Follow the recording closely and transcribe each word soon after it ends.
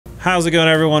How's it going,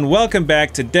 everyone? Welcome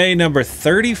back to day number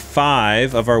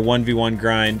 35 of our 1v1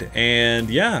 grind. And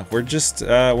yeah, we're just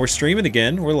we're streaming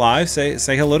again. We're live. Say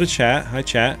hello to chat. Hi,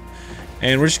 chat.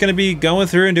 And we're just going to be going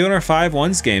through and doing our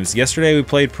 5-1s games. Yesterday we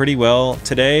played pretty well.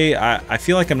 Today I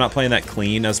feel like I'm not playing that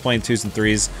clean. I was playing 2s and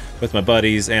 3s with my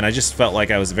buddies, and I just felt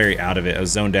like I was very out of it. I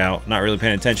was zoned out, not really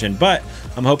paying attention. But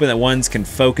I'm hoping that 1s can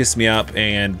focus me up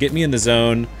and get me in the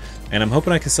zone. And I'm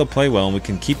hoping I can still play well, and we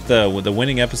can keep the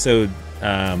winning episode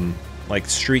like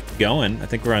streak going. I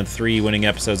think we're on 3 winning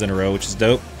episodes in a row, which is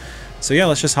dope. So yeah,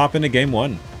 let's just hop into game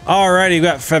 1. Alrighty, we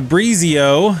got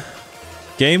Fabrizio,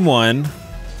 game 1.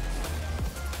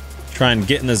 Try and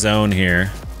get in the zone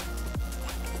here.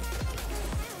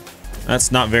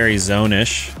 That's not very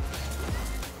zone-ish.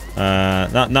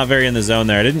 Not very in the zone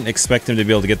there. I didn't expect him to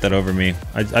be able to get that over me.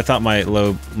 I thought my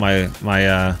low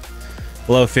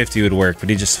 50 would work, but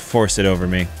he just forced it over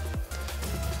me.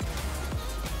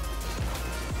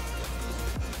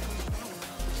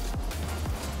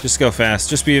 Just go fast.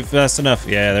 Just be fast enough.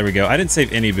 Yeah, there we go. I didn't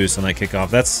save any boost on that kickoff.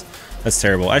 That's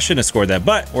terrible. I shouldn't have scored that,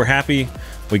 but we're happy.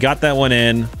 We got that one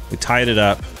in. We tied it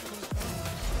up.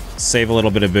 Save a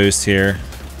little bit of boost here.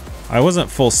 I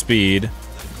wasn't full speed.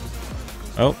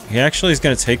 Oh, he actually is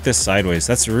going to take this sideways.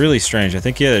 That's really strange. I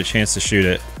think he had a chance to shoot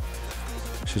it,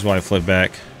 which is why I flipped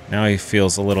back. Now he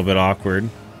feels a little bit awkward.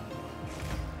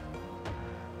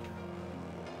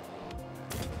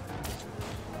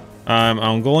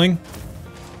 I'm goaling.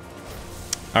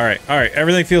 All right.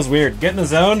 Everything feels weird. Get in the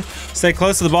zone. Stay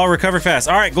close to the ball. Recover fast.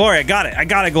 All right, Glory. I got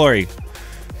it. Glory.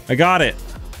 I got it.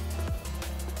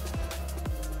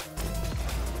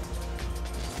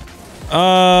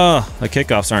 The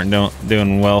kickoffs aren't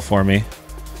doing well for me.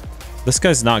 This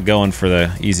guy's not going for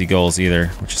the easy goals either,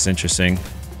 which is interesting.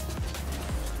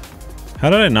 How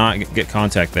did I not get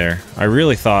contact there? I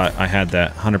really thought I had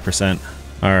that 100%.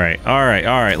 All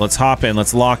right. Let's hop in.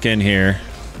 Let's lock in here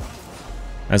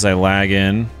as I lag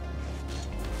in.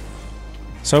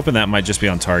 I was hoping that might just be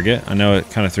on target. I know it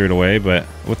kind of threw it away, but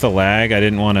with the lag, I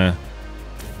didn't want to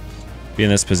be in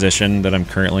this position that I'm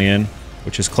currently in,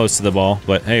 which is close to the ball,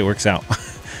 but hey, it works out.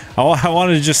 I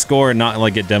wanted to just score and not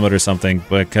like get demoed or something,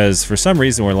 because for some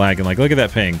reason we're lagging. Like, look at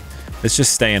that ping. It's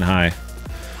just staying high.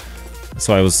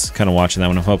 So I was kind of watching that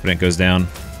one. I'm hoping it goes down.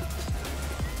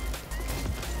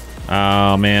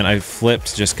 Oh man, I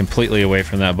flipped just completely away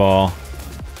from that ball.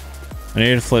 I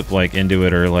need to flip like into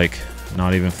it, or like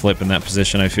not even flip in that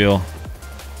position, I feel.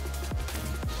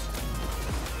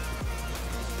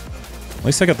 At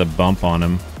least I got the bump on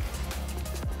him.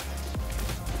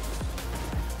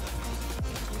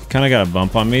 Kind of got a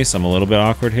bump on me, so I'm a little bit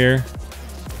awkward here.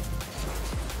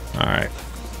 Alright.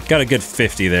 Got a good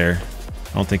 50 there.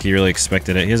 I don't think he really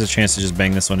expected it. He has a chance to just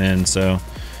bang this one in, so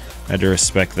I had to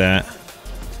respect that.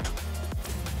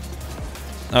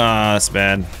 Ah, that's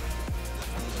bad.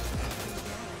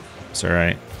 It's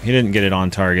alright. He didn't get it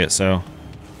on target, so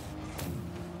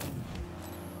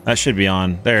that should be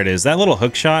on. There it is. That little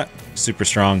hook shot, super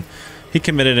strong. He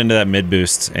committed into that mid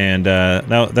boost, and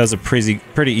that was a pretty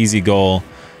easy goal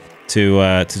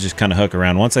to just kind of hook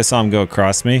around. Once I saw him go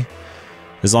across me,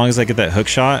 as long as I get that hook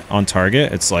shot on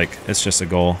target, it's just a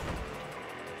goal.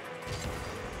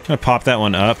 I'm gonna pop that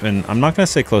one up, and I'm not gonna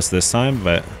stay close this time,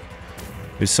 but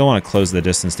we still want to close the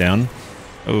distance down.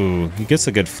 Oh, he gets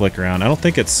a good flick around. I don't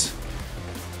think it's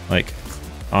like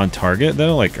on target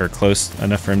though, like, or close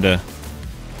enough for him to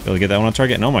be able to get that one on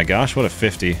target. And oh my gosh, what a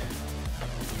 50.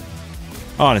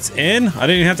 Oh, and it's in? I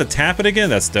didn't even have to tap it again?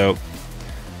 That's dope.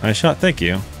 Nice shot, thank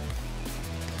you.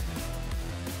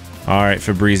 Alright,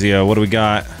 Fabrizio, what do we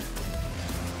got?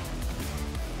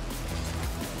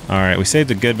 Alright, we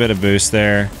saved a good bit of boost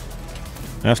there.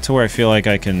 Enough to where I feel like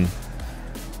I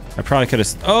probably could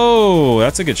have... Oh,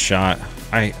 that's a good shot.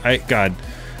 God.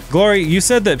 Glory, you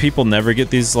said that people never get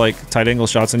these like tight angle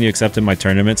shots on you except in my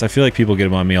tournaments. I feel like people get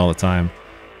them on me all the time.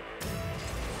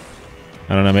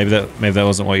 I don't know, maybe that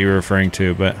wasn't what you were referring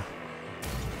to, but...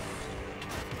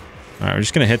 Alright, we're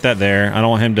just gonna hit that there. I don't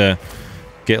want him to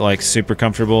get like super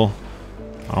comfortable.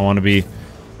 I want to be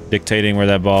dictating where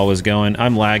that ball was going.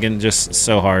 I'm lagging just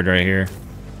so hard right here.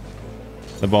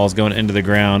 The ball's going into the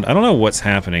ground. I don't know what's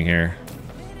happening here.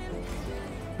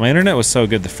 My internet was so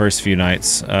good the first few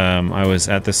nights I was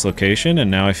at this location, and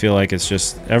now I feel like it's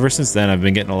just... Ever since then, I've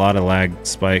been getting a lot of lag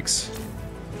spikes.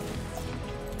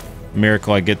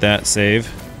 Miracle I get that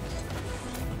save.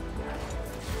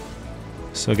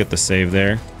 Still get the save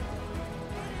there.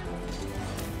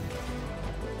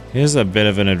 He has a bit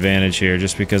of an advantage here,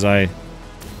 just because I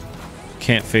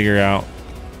can't figure out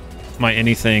my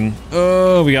anything.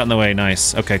 Oh, we got in the way.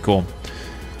 Nice. Okay, cool.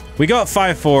 We go up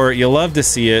 5-4. You love to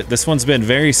see it. This one's been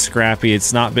very scrappy.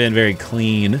 It's not been very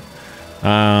clean.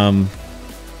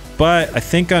 But I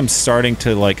think I'm starting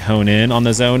to like hone in on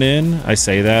the zone in. I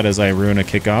say that as I ruin a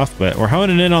kickoff, but we're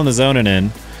honing in on the zone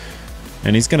in.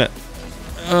 And he's gonna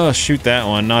shoot that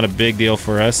one. Not a big deal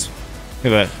for us. We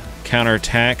have a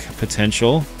counterattack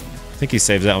potential. I think he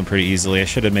saves that one pretty easily. I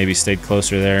should have maybe stayed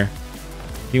closer there.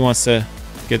 He wants to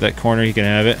get that corner, he can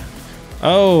have it.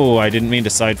 Oh, I didn't mean to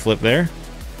side flip there.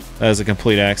 That was a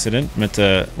complete accident. Meant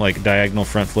to like diagonal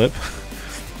front flip.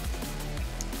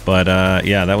 But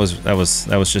yeah, that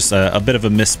was just a bit of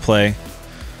a misplay.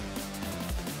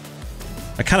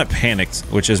 I kind of panicked,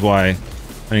 which is why I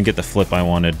didn't get the flip I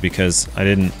wanted, because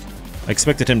I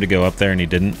expected him to go up there and he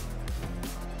didn't.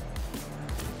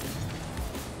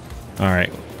 All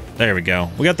right, there we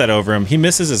go. We got that over him. He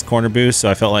misses his corner boost,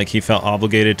 so I felt like he felt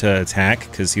obligated to attack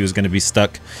because he was going to be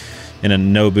stuck in a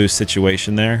no boost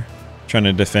situation there, trying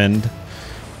to defend.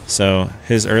 So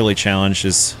his early challenge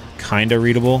is kind of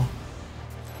readable.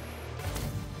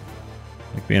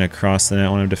 Like being across the net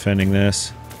when I'm defending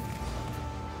this.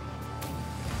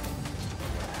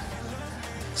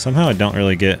 Somehow I don't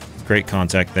really get great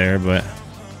contact there, but...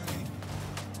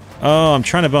 Oh, I'm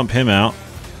trying to bump him out.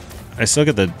 I still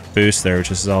get the boost there,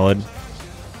 which is solid.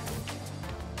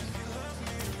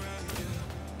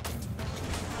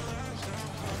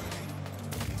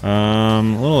 A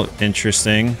little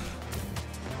interesting.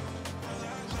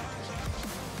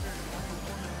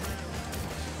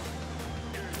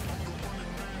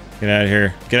 Get out of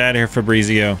here. Get out of here,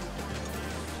 Fabrizio.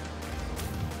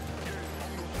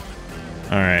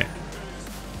 Alright.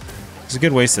 It's a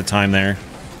good waste of time there.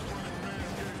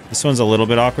 This one's a little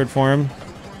bit awkward for him.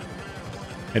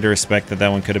 I had to respect that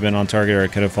one could have been on target, or I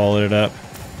could have followed it up.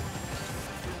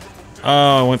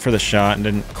 Oh, I went for the shot and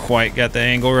didn't quite get the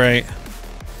angle right.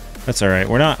 That's alright.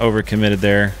 We're not overcommitted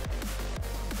there.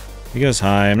 He goes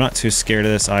high. I'm not too scared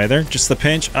of this either. Just the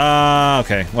pinch.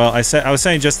 Okay. Well, I was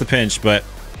saying just the pinch, but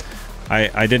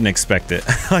I didn't expect it.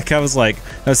 I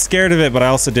was scared of it, but I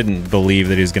also didn't believe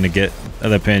that he was going to get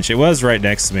the pinch. It was right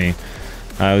next to me.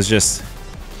 It was just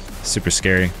super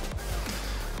scary.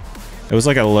 It was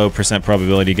like a low %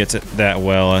 probability he gets it that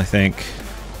well, I think.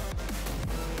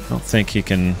 I don't think he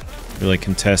can really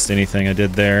contest anything I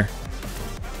did there.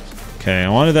 Okay, I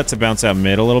wanted that to bounce out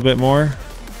mid a little bit more.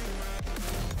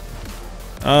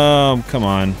 Come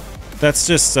on. That's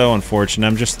just so unfortunate.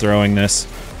 I'm just throwing this.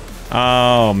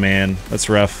 Oh, man. That's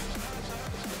rough.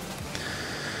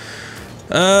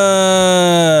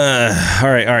 Alright.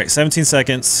 17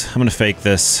 seconds. I'm gonna fake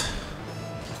this.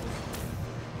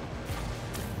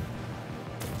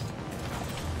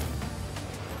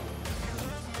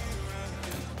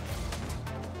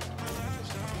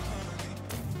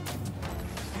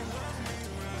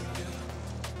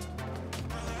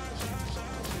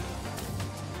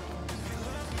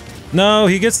 No,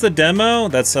 he gets the demo.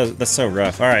 That's so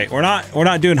rough. All right, we're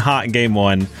not doing hot in game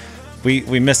one.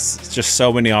 We missed just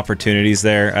so many opportunities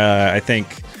there. I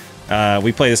think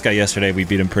we played this guy yesterday. We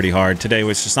beat him pretty hard. Today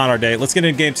was just not our day. Let's get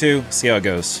into game two. See how it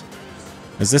goes.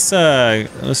 Is this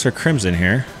Mr. Crimson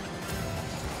here?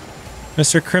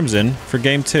 Mr. Crimson for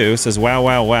game two says wow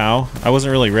wow wow. I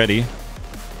wasn't really ready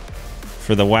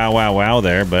for the wow wow wow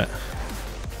there, but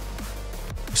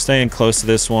we're staying close to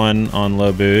this one on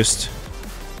low boost.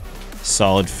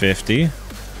 Solid 50.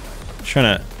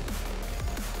 Trying to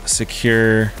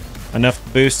secure enough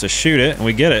boost to shoot it, and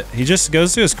we get it. He just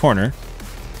goes to his corner.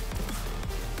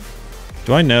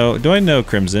 Do I know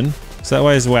Crimson? Is that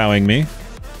why he's wowing me?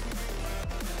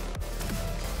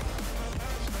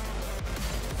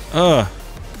 Ugh.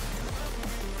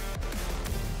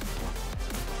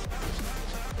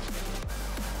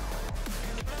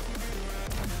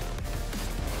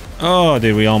 Oh,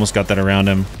 dude, we almost got that around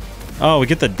him. Oh, we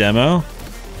get the demo?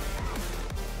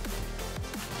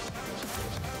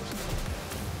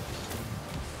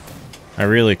 I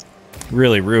really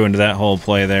ruined that whole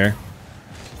play there.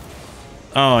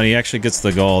 Oh, and he actually gets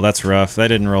the goal. That's rough. That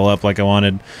didn't roll up like I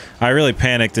wanted. I really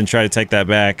panicked and tried to take that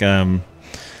back. I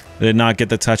did not get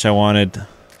the touch I wanted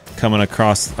coming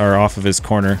across or off of his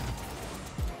corner.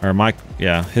 Or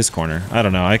his corner. I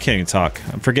don't know. I can't even talk.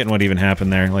 I'm forgetting what even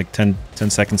happened there like 10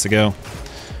 seconds ago.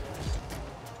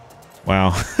 Wow.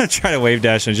 I tried to wave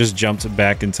dash and just jumped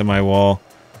back into my wall.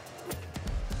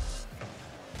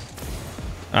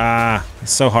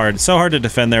 It's so hard. So hard to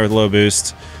defend there with low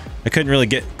boost. I couldn't really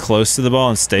get close to the ball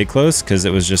and stay close because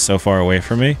it was just so far away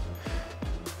from me.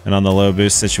 And on the low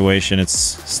boost situation, it's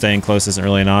staying close isn't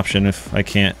really an option if I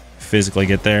can't physically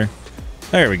get there.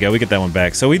 There we go. We get that one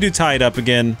back. So we do tie it up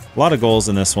again. A lot of goals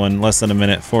in this one. Less than a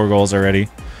minute. 4 goals already.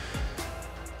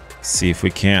 See if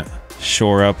we can't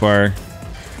shore up our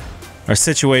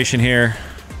situation here.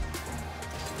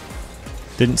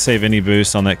 Didn't save any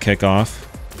boost on that kickoff.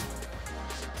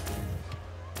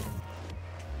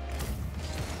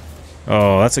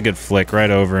 Oh, that's a good flick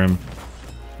right over him.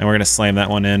 And we're gonna slam that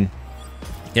one in.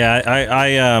 Yeah,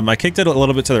 I kicked it a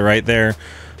little bit to the right there.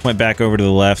 Went back over to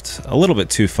the left a little bit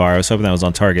too far. I was hoping that was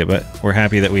on target, but we're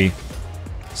happy that we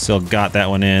still got that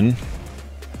one in.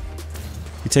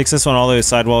 He takes this one all the way to the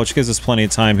sidewall, which gives us plenty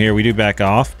of time here. We do back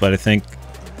off, but I think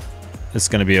it's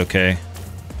gonna be okay.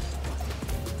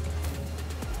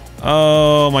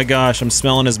 Oh my gosh, I'm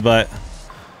smelling his butt.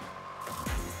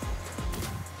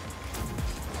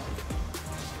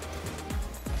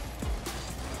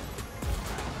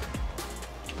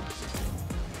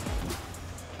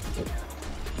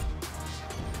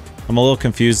 I'm a little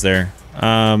confused there.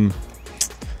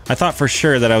 I thought for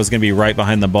sure that I was going to be right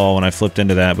behind the ball when I flipped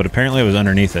into that, but apparently I was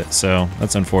underneath it, so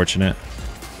that's unfortunate.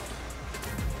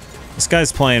 This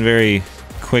guy's playing very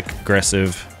quick,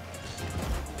 aggressive.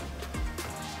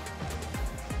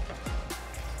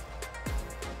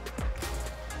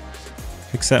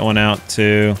 Kicks that one out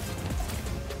too.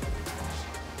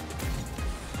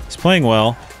 He's playing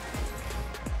well.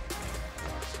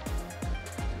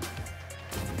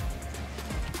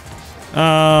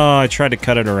 Oh, I tried to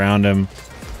cut it around him.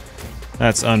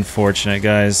 That's unfortunate,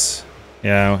 guys.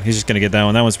 Yeah, he's just gonna get that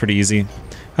one. That one's pretty easy.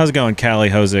 How's it going, Callie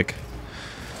Hosick?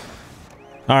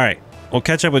 Alright, we'll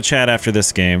catch up with Chad after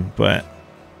this game, but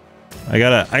I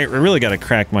really gotta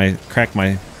crack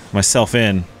myself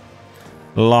in.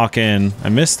 Lock in. I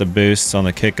missed the boosts on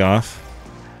the kickoff.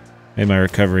 Made my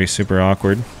recovery super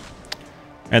awkward.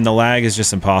 And the lag is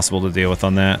just impossible to deal with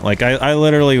on that. Like, I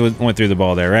literally went through the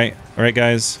ball there, right? Alright,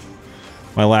 guys?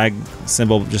 My lag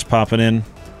symbol just popping in.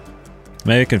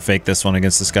 Maybe I can fake this one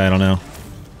against this guy, I don't know.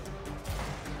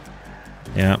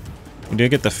 Yeah. We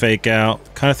did get the fake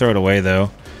out. Kind of throw it away,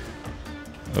 though.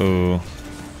 Oh.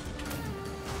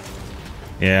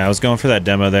 Yeah, I was going for that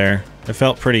demo there. It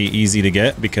felt pretty easy to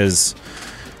get because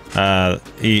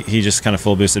he just kind of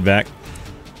full boosted back.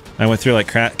 I went through like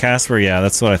Casper. Yeah,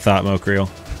 that's what I thought, Mokreel.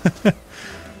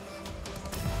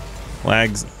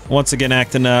 Lags once again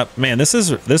acting up. Man, this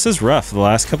is rough the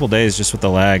last couple days just with the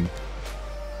lag.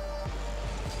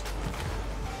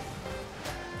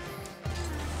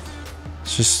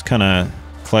 Let's just kind of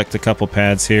collect a couple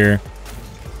pads here.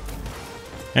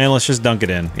 And let's just dunk it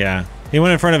in. Yeah. He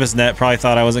went in front of his net, probably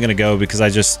thought I wasn't going to go because I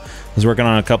just was working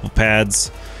on a couple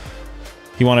pads.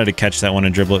 He wanted to catch that one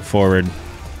and dribble it forward.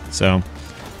 So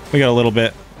we got a little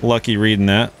bit lucky reading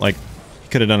that. Like, he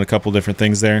could have done a couple different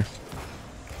things there.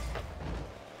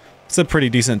 It's a pretty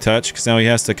decent touch because now he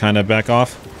has to kind of back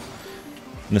off.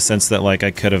 In the sense that, like,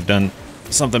 I could have done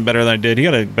something better than I did. He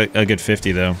got a good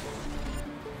 50, though.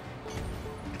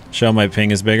 Show my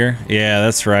ping is bigger? Yeah,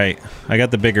 that's right. I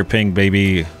got the bigger ping,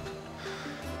 baby.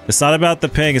 It's not about the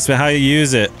ping, it's about how you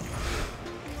use it.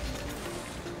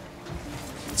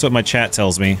 That's what my chat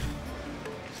tells me.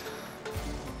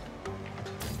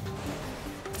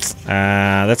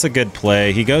 That's a good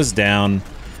play. He goes down.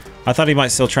 I thought he might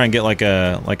still try and get like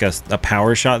a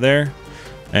power shot there.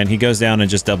 And he goes down and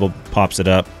just double pops it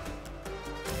up.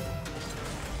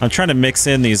 I'm trying to mix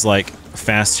in these like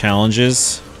fast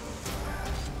challenges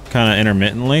kind of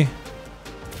intermittently.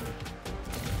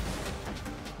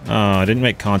 Oh, I didn't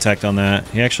make contact on that.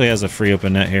 He actually has a free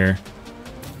open net here.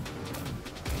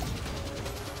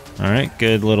 Alright,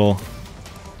 good little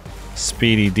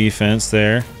speedy defense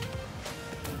there.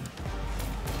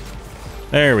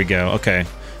 There we go. Okay.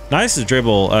 Nice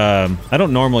dribble. I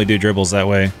don't normally do dribbles that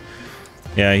way.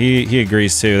 Yeah, he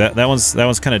agrees too. That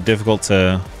one's kind of difficult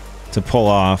to pull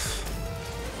off.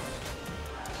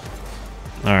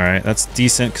 Alright, that's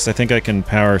decent because I think I can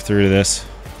power through this.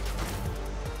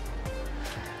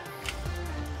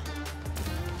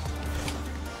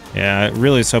 Yeah, I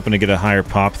really was hoping to get a higher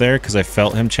pop there because I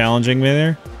felt him challenging me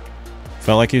there.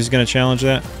 Felt like he was going to challenge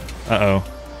that. Uh-oh.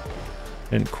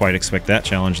 Didn't quite expect that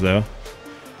challenge, though.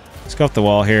 Let's go off the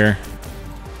wall here.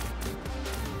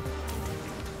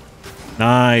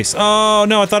 Nice. Oh,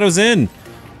 no, I thought it was in.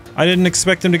 I didn't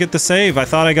expect him to get the save. I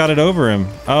thought I got it over him.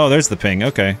 Oh, there's the ping.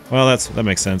 Okay. Well, that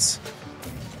makes sense.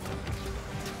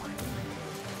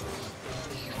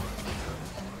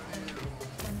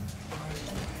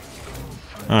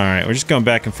 Alright, we're just going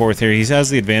back and forth here. He has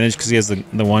the advantage because he has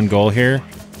the one goal here.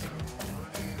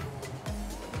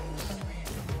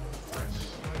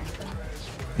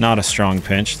 Not a strong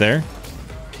pinch there.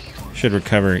 Should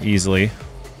recover easily.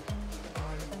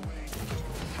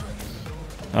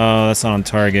 Oh, that's not on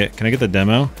target. Can I get the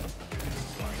demo?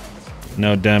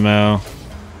 No demo.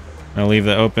 I'll leave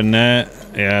the open net.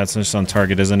 Yeah, it's just on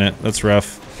target, isn't it? That's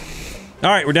rough. All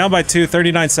right, we're down by 2,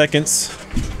 39 seconds.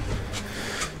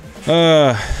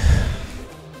 Yeah,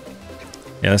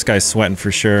 this guy's sweating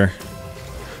for sure.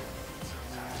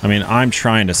 I mean, I'm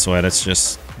trying to sweat. It's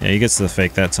just, yeah, he gets to the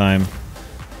fake that time.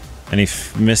 And he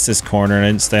missed his corner and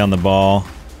didn't stay on the ball.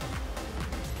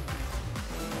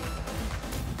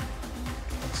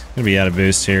 He's gonna be out of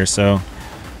boost here, so.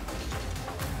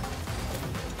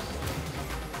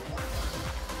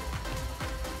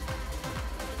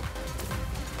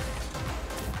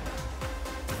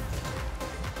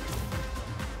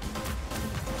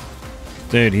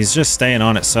 Dude, he's just staying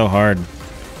on it so hard.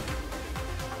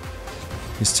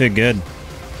 He's too good.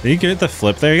 Did he get the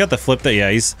flip there? He got the flip there.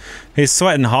 Yeah, he's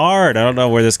sweating hard. I don't know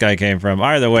where this guy came from.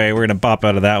 Either way, we're gonna pop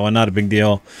out of that one. Not a big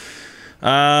deal.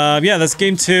 Yeah, that's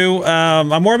game 2.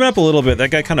 I'm warming up a little bit.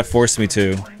 That guy kind of forced me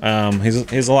to.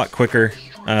 He's a lot quicker.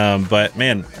 But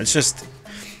man,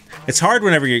 it's hard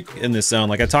whenever you're in this zone.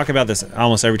 Like I talk about this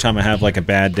almost every time I have like a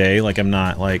bad day. Like I'm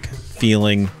not like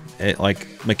feeling it like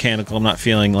mechanical. I'm not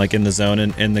feeling like in the zone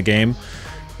in the game.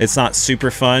 It's not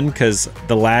super fun because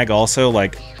the lag also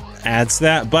like adds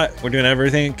that, but we're doing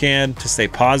everything we can to stay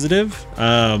positive.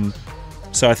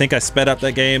 So I think I sped up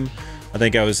that game. I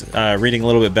think I was reading a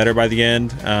little bit better by the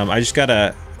end. I just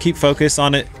gotta keep focus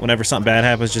on it. Whenever something bad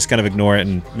happens, just kind of ignore it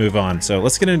and move on. So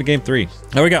let's get into game 3.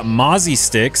 Now we got Mozzie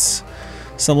sticks,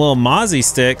 some little Mozzie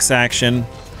sticks action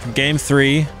from game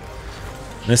 3.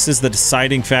 This is the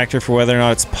deciding factor for whether or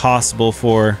not it's possible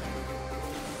for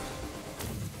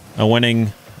a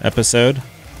winning episode,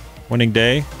 winning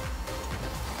day.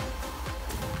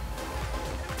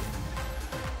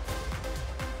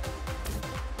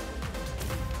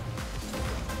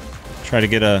 Try to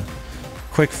get a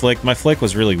quick flick. My flick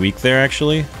was really weak there,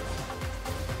 actually.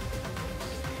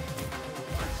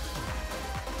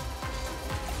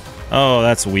 Oh,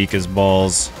 that's weak as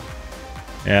balls.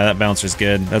 Yeah, that bouncer's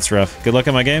good. That's rough. Good luck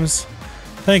in my games.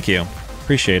 Thank you.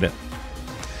 Appreciate it.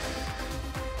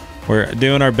 We're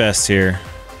doing our best here.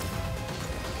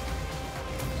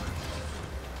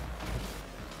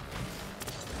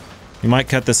 You might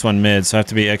cut this one mid, so I have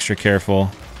to be extra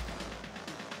careful.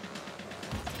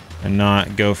 And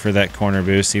not go for that corner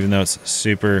boost, even though it's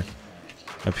super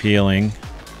appealing.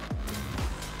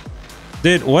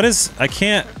 Dude, what is... I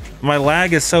can't... My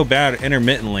lag is so bad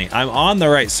intermittently. I'm on the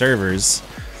right servers.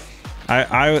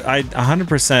 I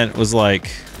 100% was like...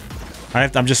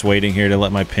 I'm just waiting here to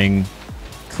let my ping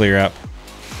clear up.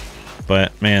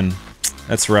 But, man,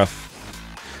 that's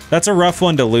rough. That's a rough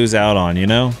one to lose out on, you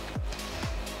know?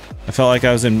 I felt like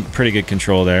I was in pretty good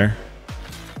control there.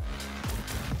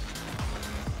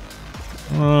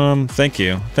 Thank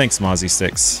you. Thanks, Mozzie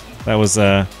Sticks. That was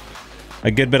a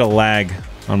good bit of lag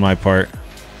on my part.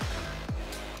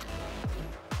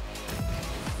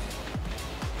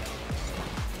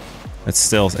 It's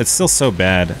still so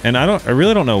bad, and I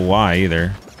really don't know why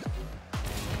either.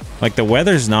 Like the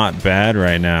weather's not bad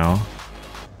right now.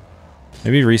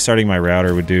 Maybe restarting my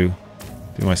router would do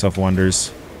myself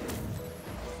wonders.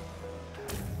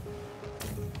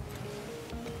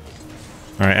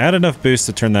 Alright, add enough boost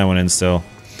to turn that one in still,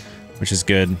 which is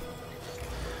good.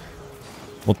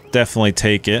 We'll definitely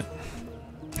take it.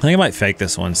 I think I might fake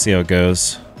this one, see how it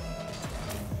goes.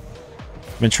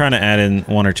 I've been trying to add in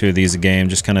 1 or 2 of these a game,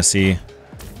 just kind of see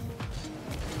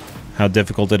how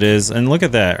difficult it is. And look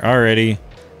at that, already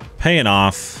paying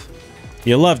off.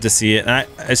 You love to see it. And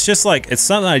it's just like, it's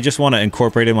something I just want to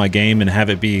incorporate in my game and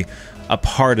have it be a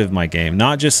part of my game,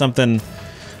 not just something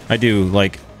I do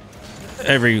like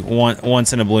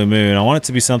once in a blue moon. I want it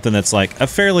to be something that's like a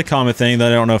fairly common thing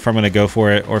that I don't know if I'm going to go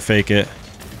for it or fake it.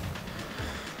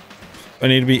 I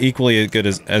need to be equally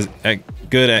as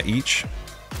good at each.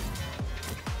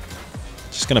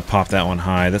 Just gonna pop that one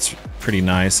high. That's pretty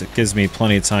nice. It gives me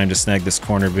plenty of time to snag this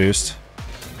corner boost.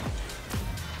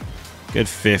 Good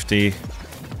 50.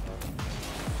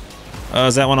 Oh,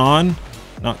 is that one on?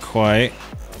 Not quite.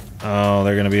 Oh,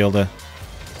 they're gonna be able to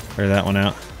clear that one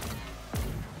out.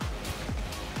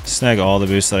 Snag all the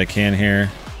boosts that I can here.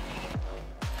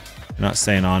 Not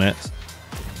staying on it.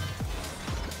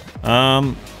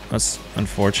 That's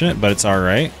unfortunate, but it's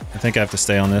alright. I think I have to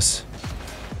stay on this.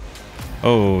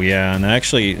 Oh, yeah, and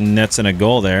actually nets in a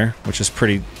goal there, which is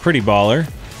pretty baller.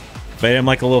 Bait him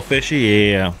like a little fishy,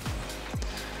 yeah.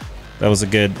 It was a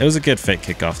good fake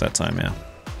kickoff that time, yeah.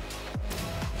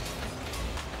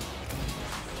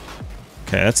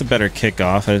 Okay, that's a better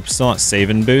kickoff. I'm still not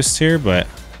saving boost here, but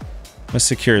let's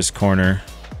secure his corner.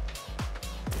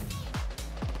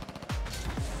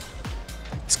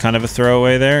 It's kind of a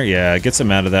throwaway there. Yeah, it gets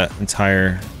him out of that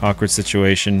entire awkward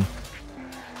situation.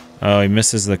 Oh, he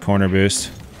misses the corner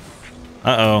boost.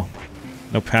 Uh-oh.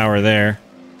 No power there.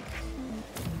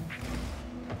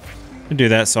 I'll do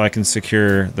that so I can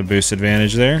secure the boost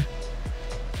advantage there.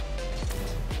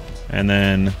 And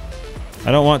then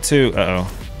I don't want to...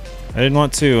 Uh-oh. I didn't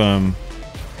want to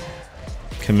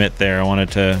commit there. I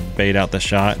wanted to bait out the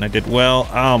shot, and I did well.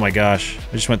 Oh my gosh.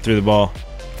 I just went through the ball.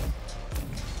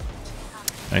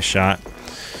 Nice shot.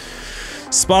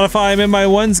 Spotify, I'm in my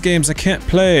ones games. I can't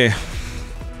play.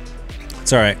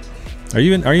 It's alright. Are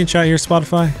you in chat here,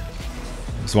 Spotify?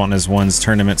 He's wanting his ones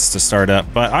tournaments to start up.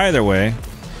 But either way,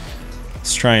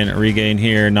 let's try and regain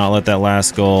here, not let that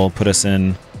last goal put us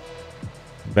in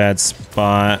a bad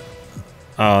spot.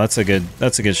 Oh, that's a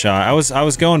good shot. I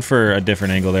was going for a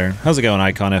different angle there. How's it going,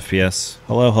 Icon FPS?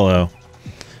 Hello, hello.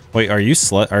 Wait, are you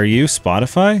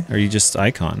Spotify? Or are you just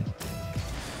Icon?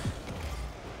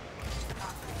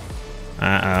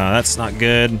 That's not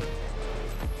good.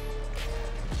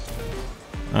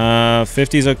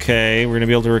 50's okay. We're gonna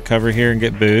be able to recover here and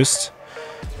get boost.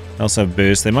 I also have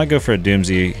boost. They might go for a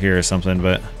Doomsy here or something,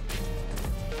 but...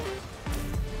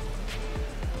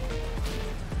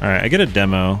 Alright, I get a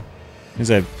demo. Means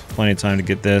I have plenty of time to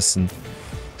get this and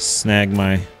snag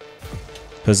my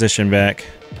position back.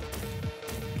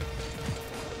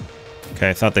 Okay,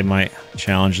 I thought they might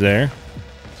challenge there.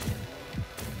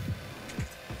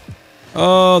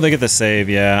 Oh, they get the save,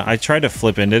 yeah. I tried to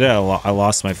flip into it. I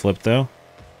lost my flip, though.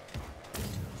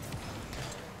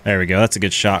 There we go. That's a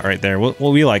good shot right there. Well,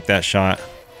 we like that shot.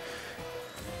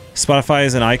 Spotify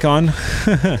is an icon.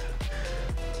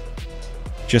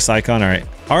 Just icon, all right.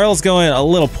 RL's going a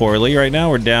little poorly right now.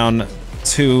 We're down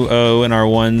 2-0 in our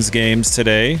ones games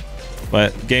today,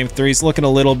 but game 3's looking a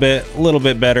little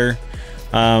bit better.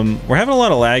 We're having a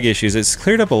lot of lag issues. It's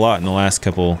cleared up a lot in the last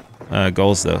couple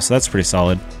goals though, so that's pretty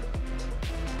solid.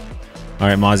 All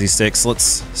right, Mozzie Sticks.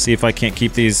 Let's see if I can't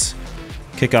keep these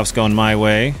kickoffs going my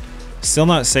way. Still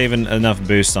not saving enough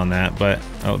boost on that, but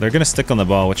oh, they're gonna stick on the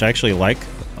ball, which I actually like.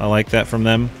 I like that from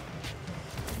them.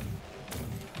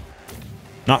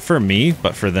 Not for me,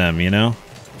 but for them, you know?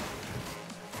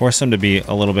 Force them to be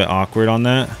a little bit awkward on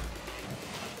that.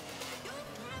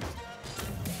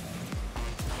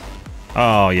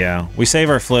 Oh, yeah. We save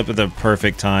our flip at the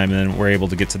perfect time, and then we're able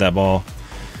to get to that ball.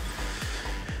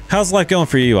 How's life going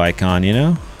for you, Icon, you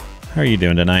know? How are you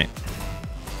doing tonight?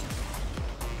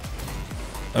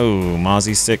 Oh,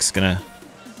 Mozzie Stick's gonna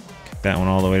kick that one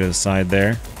all the way to the side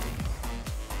there.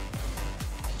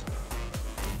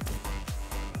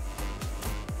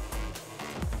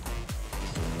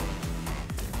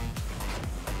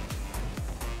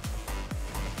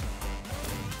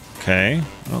 Okay,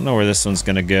 I don't know where this one's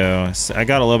gonna go. I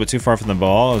got a little bit too far from the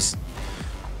ball. I was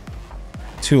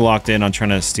too locked in on trying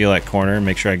to steal that corner and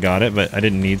make sure I got it, but I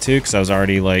didn't need to because I was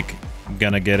already like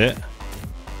gonna get it.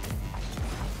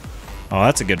 Oh,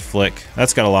 that's a good flick.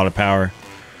 That's got a lot of power.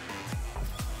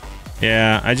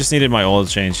 Yeah, I just needed my oil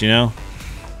change, you know?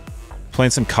 Playing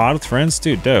some COD with friends?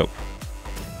 Dude, dope.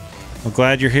 I'm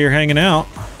glad you're here hanging out.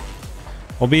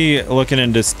 We'll be looking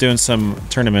into doing some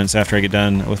tournaments after I get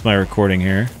done with my recording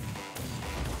here.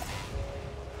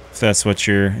 If that's what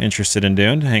you're interested in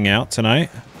doing, hang out tonight.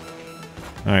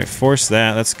 Alright, force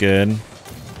that. That's good.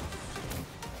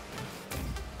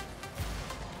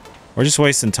 We're just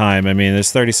wasting time. I mean,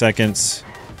 there's 30 seconds.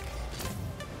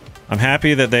 I'm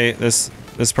happy that this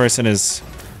person is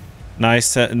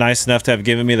nice enough to have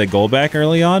given me the goal back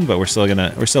early on, but we're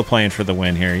still playing for the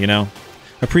win here, you know?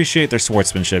 Appreciate their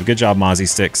sportsmanship. Good job, Mozzie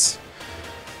Sticks.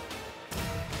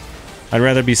 I'd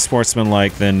rather be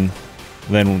sportsmanlike than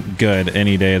good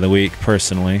any day of the week,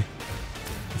 personally.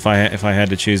 If I had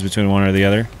to choose between one or the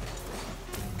other.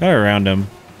 Got around him,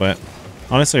 but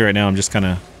honestly right now I'm just kind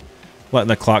of letting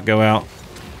the clock go out.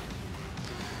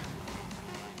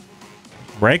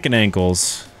 Breaking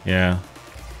ankles. Yeah.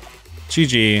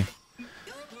 GG.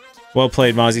 Well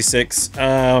played, Mozzie Sticks.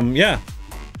 Yeah.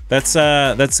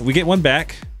 That's we get one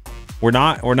back. We're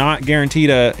not guaranteed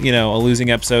a losing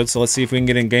episode, so let's see if we can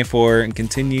get in game 4 and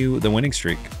continue the winning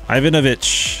streak.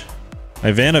 Ivanovic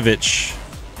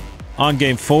on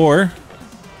game 4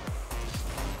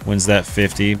 wins that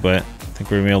 50, but I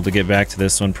think we're gonna be able to get back to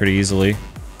this one pretty easily.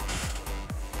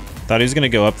 Thought he was gonna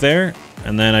go up there,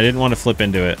 and then I didn't want to flip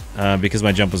into it because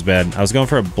my jump was bad. I was going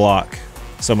for a block,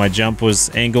 so my jump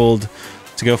was angled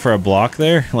to go for a block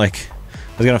there. Like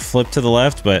I was gonna flip to the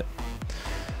left, but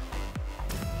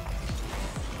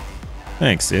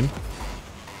thanks, dude.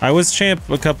 I was champ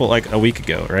a week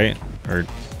ago, right? Or at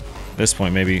this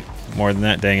point, maybe more than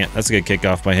that. Dang it, that's a good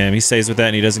kickoff by him. He stays with that,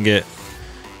 and he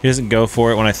doesn't go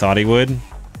for it when I thought he would.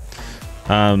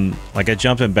 Like I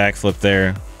jumped and backflipped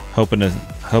there, hoping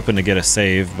to get a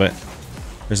save, but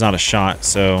there's not a shot,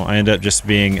 so I end up just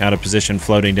being out of position,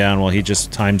 floating down while he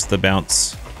just times the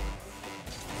bounce.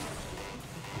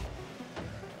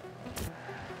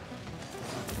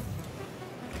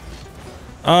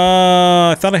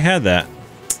 I thought I had that.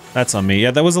 That's on me.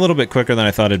 Yeah, that was a little bit quicker than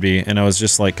I thought it'd be, and I was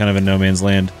just like kind of in no man's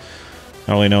land.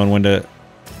 Not really knowing when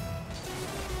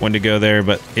to go there,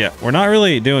 but yeah, we're not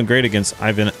really doing great against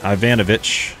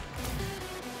Ivanovic.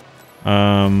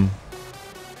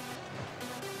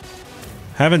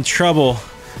 Having trouble.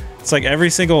 It's like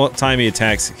every single time he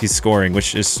attacks, he's scoring,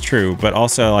 which is true, but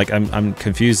also like I'm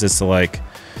confused as to like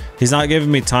he's not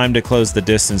giving me time to close the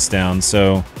distance down,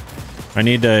 so I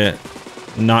need to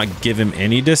not give him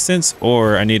any distance,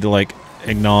 or I need to like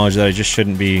acknowledge that I just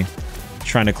shouldn't be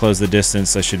trying to close the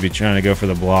distance. I should be trying to go for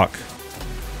the block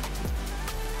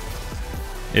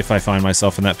if I find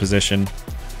myself in that position.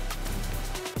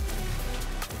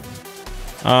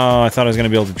 Oh, I thought I was going to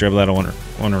be able to dribble that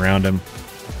one around him.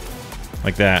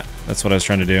 Like that. That's what I was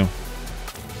trying to do.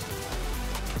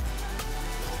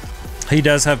 He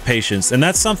does have patience, and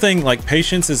that's something like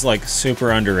patience is like super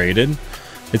underrated.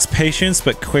 It's patience,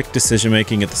 but quick decision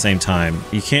making at the same time.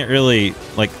 You can't really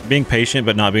like being patient,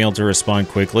 but not being able to respond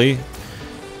quickly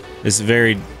is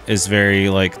very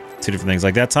like two different things.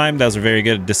 Like that time, that was a very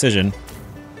good decision.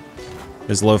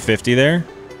 Is low 50 there.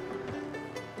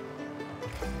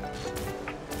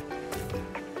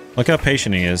 Look how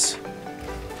patient he is.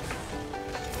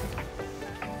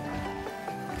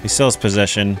 He still has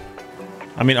possession.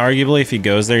 I mean, arguably, if he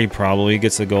goes there, he probably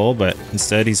gets a goal, but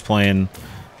instead he's playing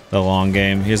the long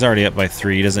game. He's already up by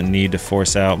 3. He doesn't need to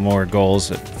force out more goals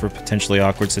for potentially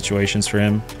awkward situations for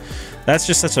him. That's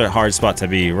just such a hard spot to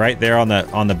be, right there on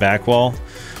the back wall,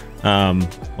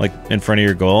 like in front of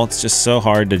your goal. It's just so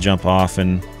hard to jump off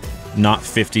and not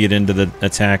 50 it into the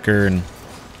attacker. And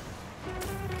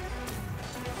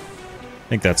I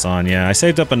think that's on. Yeah, I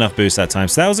saved up enough boost that time,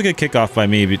 so that was a good kickoff by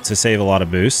me to save a lot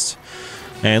of boost.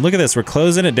 And look at this, we're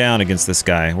closing it down against this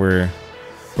guy. We're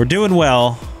doing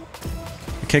well.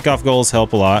 The kickoff goals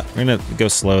help a lot. We're gonna go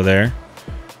slow there.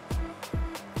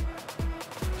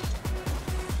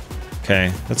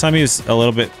 Okay, that time he was a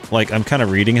little bit like, I'm kind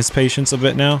of reading his patience a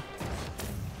bit now.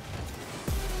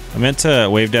 I meant to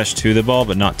wave dash to the ball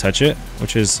but not touch it,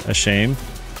 which is a shame.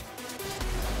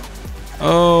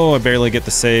 Oh, I barely get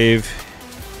the save.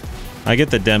 I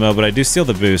get the demo, but I do steal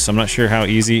the boost. I'm not sure how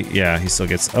easy. Yeah, he still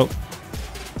gets. Oh,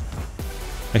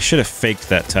 I should have faked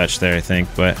that touch there, I think,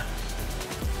 but I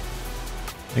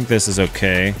think this is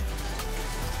okay.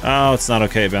 Oh, it's not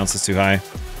okay. It bounces too high.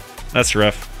 That's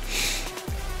rough.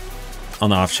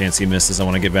 On the off chance he misses, I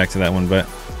want to get back to that one, but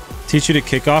teach you to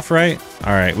kick off right.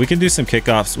 All right, we can do some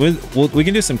kickoffs. We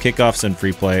can do some kickoffs in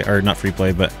free play, or not free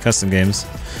play, but custom games.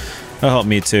 That'll help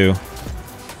me too.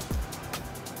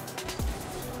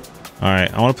 All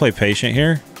right, I want to play patient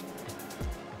here.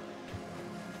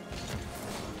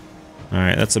 All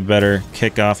right, that's a better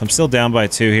kickoff. I'm still down by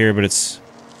 2 here, but it's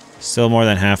still more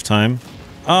than halftime.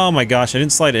 Oh my gosh, I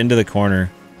didn't slide into the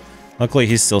corner. Luckily,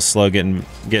 he's still slow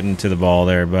getting to the ball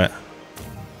there, but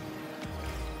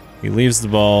he leaves the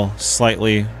ball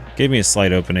slightly. Gave me a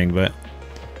slight opening, but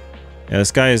yeah,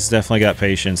 this guy has definitely got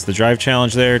patience. The drive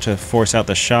challenge there to force out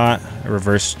the shot, a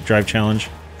reverse drive challenge.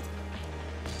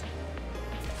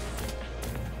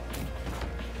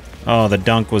 Oh, the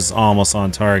dunk was almost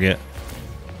on target.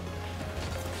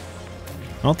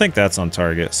 I don't think that's on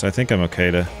target, so I think I'm okay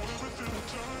to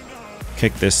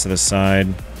kick this to the side.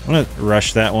 I'm gonna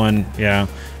rush that one, yeah.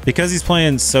 Because he's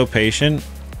playing so patient.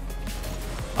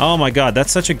 Oh my god,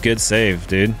 that's such a good save,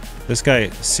 dude. This guy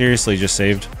seriously just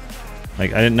saved.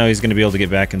 Like, I didn't know he's gonna be able to get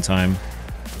back in time.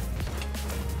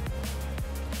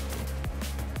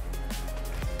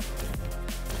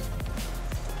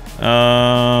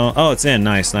 Oh, it's in.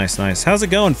 Nice, nice, nice. How's it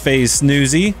going, FaZe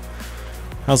Snoozy?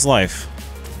 How's life?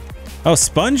 Oh,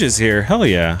 Sponge is here. Hell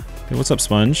yeah. Hey, what's up,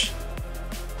 Sponge?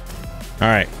 All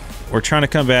right, we're trying to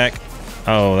come back.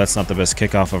 Oh, that's not the best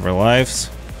kickoff of our lives.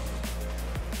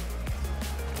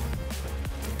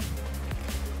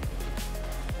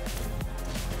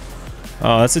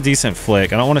 Oh, that's a decent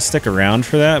flick. I don't want to stick around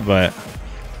for that, but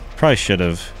probably should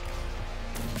have.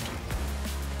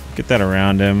 Get that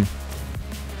around him.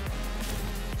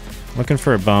 Looking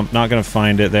for a bump. Not going to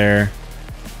find it there.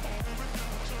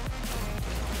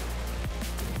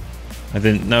 I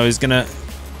didn't know he's going to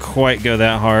quite go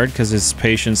that hard because his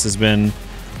patience has been...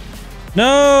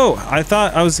 No! I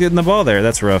thought I was getting the ball there.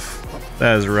 That's rough.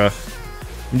 That is rough.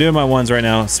 I'm doing my ones right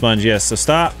now, Sponge. Yes, so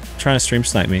stop trying to stream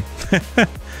snipe me.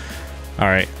 All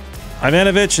right.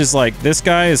 Ivanovic is like... This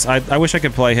guy is... I wish I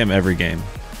could play him every game.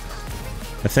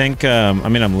 I think... I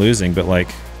mean, I'm losing, but like...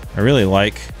 I really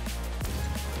like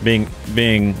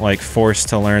being like forced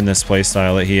to learn this play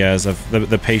style that he has of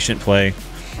the patient play.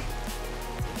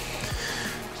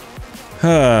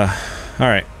 All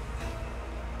right.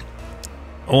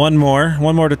 One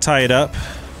more to tie it up.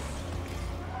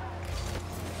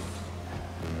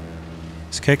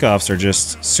 His kickoffs are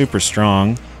just super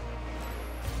strong.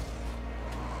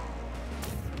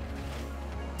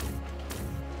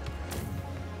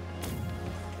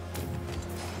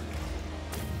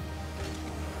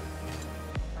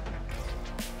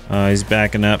 He's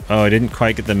backing up. Oh, I didn't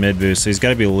quite get the mid boost, so he's got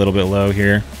to be a little bit low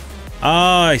here.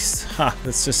 Oh,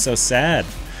 that's just so sad.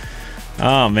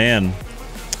 Oh, man.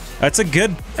 That's a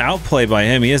good outplay by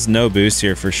him. He has no boost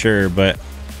here for sure, but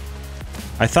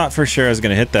I thought for sure I was going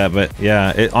to hit that, but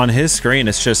yeah, on his screen,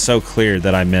 it's just so clear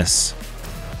that I miss.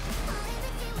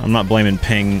 I'm not blaming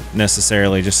ping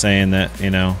necessarily, just saying that, you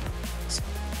know,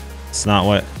 it's not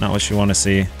what you want to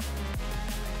see.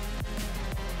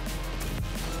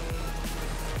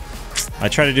 I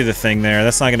try to do the thing there.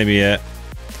 That's not going to be it.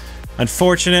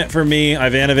 Unfortunate for me,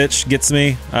 Ivanovic gets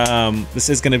me. This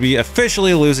is going to be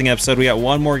officially a losing episode. We got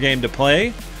one more game to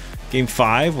play. Game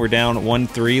 5. We're down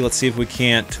 1-3. Let's see if we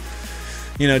can't,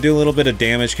 you know, do a little bit of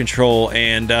damage control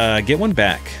and get one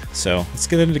back. So let's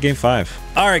get into Game 5.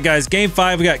 All right, guys. Game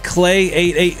 5. We got Clay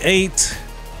 888.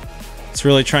 Let's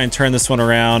really try and turn this one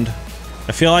around.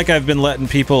 I feel like I've been letting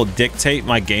people dictate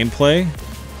my gameplay.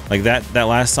 Like that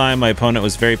last time, my opponent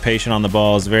was very patient on the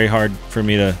ball. It was very hard for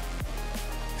me to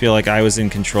feel like I was in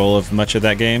control of much of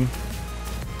that game.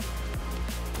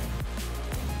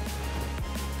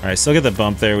 All right, still get the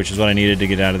bump there, which is what I needed to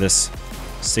get out of this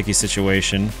sticky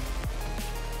situation.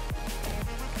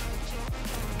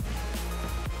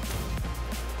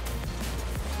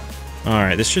 All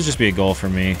right, this should just be a goal for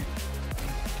me.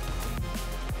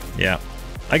 Yeah.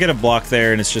 I get a block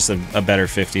there, and it's just a better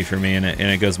 50 for me, and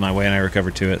it goes my way, and I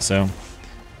recover to it, so.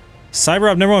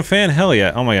 CyberRob #1 fan? Hell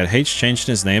yeah. Oh my god, H changed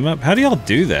his name up? How do y'all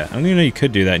do that? I don't even know you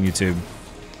could do that in YouTube.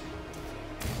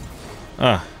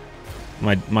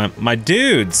 My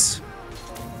dudes!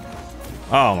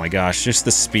 Oh my gosh, just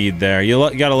the speed there.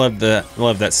 You gotta love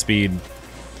that speed.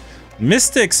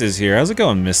 Mystics is here. How's it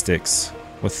going, Mystics?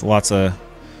 With lots of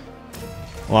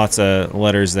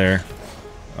letters there.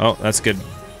 Oh, that's good.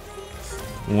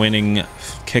 Winning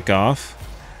kickoff.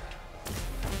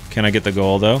 Can I get the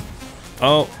goal though?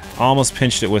 Oh, almost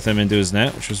pinched it with him into his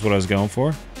net, which was what I was going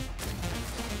for.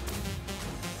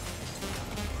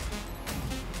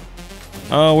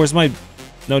 Oh, where's my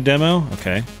no demo?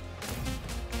 Okay.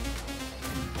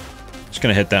 Just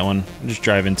gonna hit that one. Just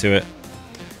drive into it.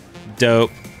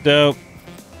 Dope. Dope.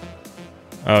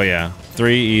 Oh yeah.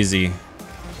 3 easy.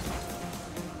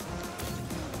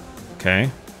 Okay.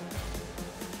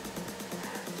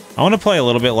 I want to play a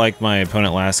little bit like my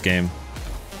opponent last game.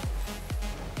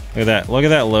 Look at that. Look at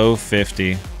that low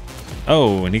 50.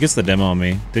 Oh, and he gets the demo on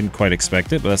me. Didn't quite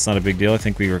expect it, but that's not a big deal. I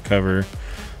think we recover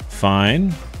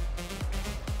fine.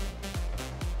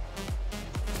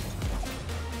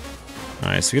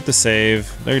 Alright, so we get the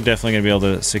save. They're definitely going to be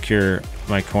able to secure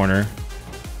my corner.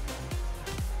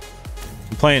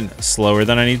 I'm playing slower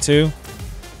than I need to.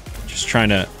 Just trying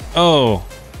to... Oh!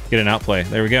 Get an outplay.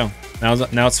 There we go. Now it's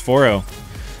 4-0.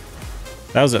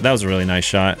 That was a really nice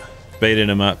shot. Baited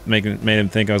him up, made him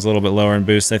think I was a little bit lower in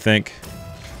boost, I think.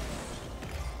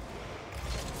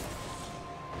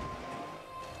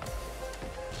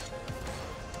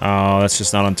 Oh, that's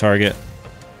just not on target.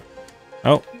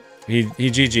 Oh, he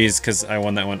GG's because I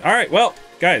won that one. All right, well,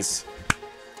 guys,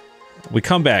 we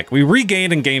come back. We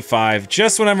regained in Game 5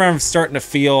 just whenever I'm starting to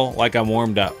feel like I'm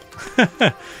warmed up.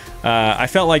 I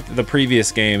felt like the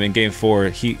previous game in Game 4,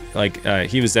 he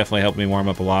was definitely helping me warm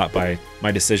up a lot by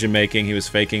my decision making. He was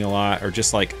faking a lot, or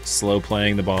just like slow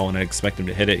playing the ball when I expect him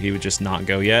to hit it. He would just not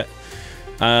go yet.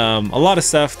 A lot of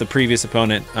stuff the previous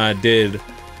opponent did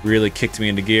really kicked me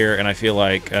into gear, and I feel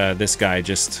like this guy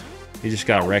just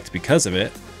got wrecked because of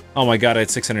it. Oh my god, I had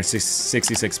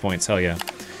 666 points. Hell yeah.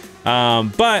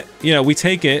 But you know, we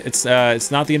take it.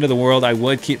 It's not the end of the world. I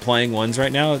would keep playing ones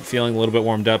right now, feeling a little bit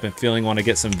warmed up and feeling want to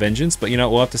get some vengeance, but you know,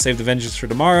 we'll have to save the vengeance for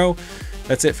tomorrow.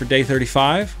 That's it for day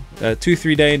 35.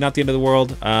 2-3 day, not the end of the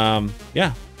world.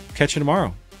 Yeah, catch you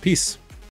tomorrow. Peace.